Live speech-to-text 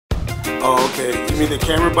Oh, okay. You mean the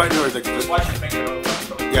camera button or the... Just watch your finger.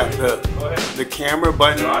 Yeah, the camera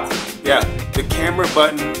button. Yeah, the camera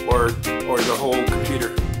button or the whole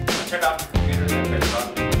computer. I turned off the computer and then turned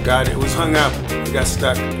it on. Got it. It was hung up. It got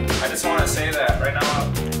stuck. I just want to say that right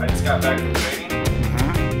now I just got back from training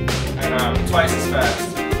and I'm twice as fast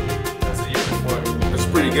as the year before. That's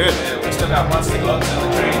pretty good. And we still got months to go until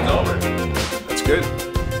the training's over. That's good.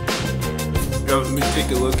 Yo, let me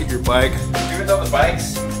take a look at your bike. Even though the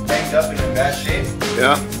bike's banged up and in bad shape,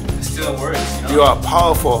 yeah, it still works. You know? You are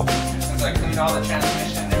powerful. Since I cleaned all the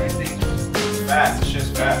transmission and everything, it's fast. It's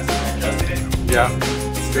just fast. I adjusted it. Yeah,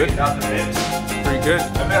 Straightened out the ribs. Pretty good.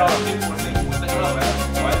 I met all the people who think, what the hell, man?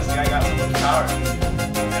 Why this guy got so much power? You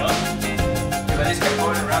know? Because I just kept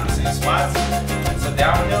going around the same spots. It's a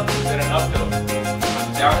downhill, then an uphill. But the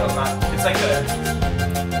downhill's not,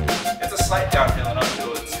 it's a slight downhill and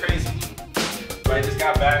uphill. It's crazy. But I just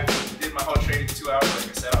got back, did my whole training in 2 hours, like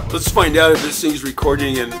I said. Let's find out if this thing's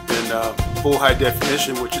recording in full high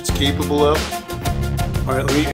definition, which it's capable of. All right, let me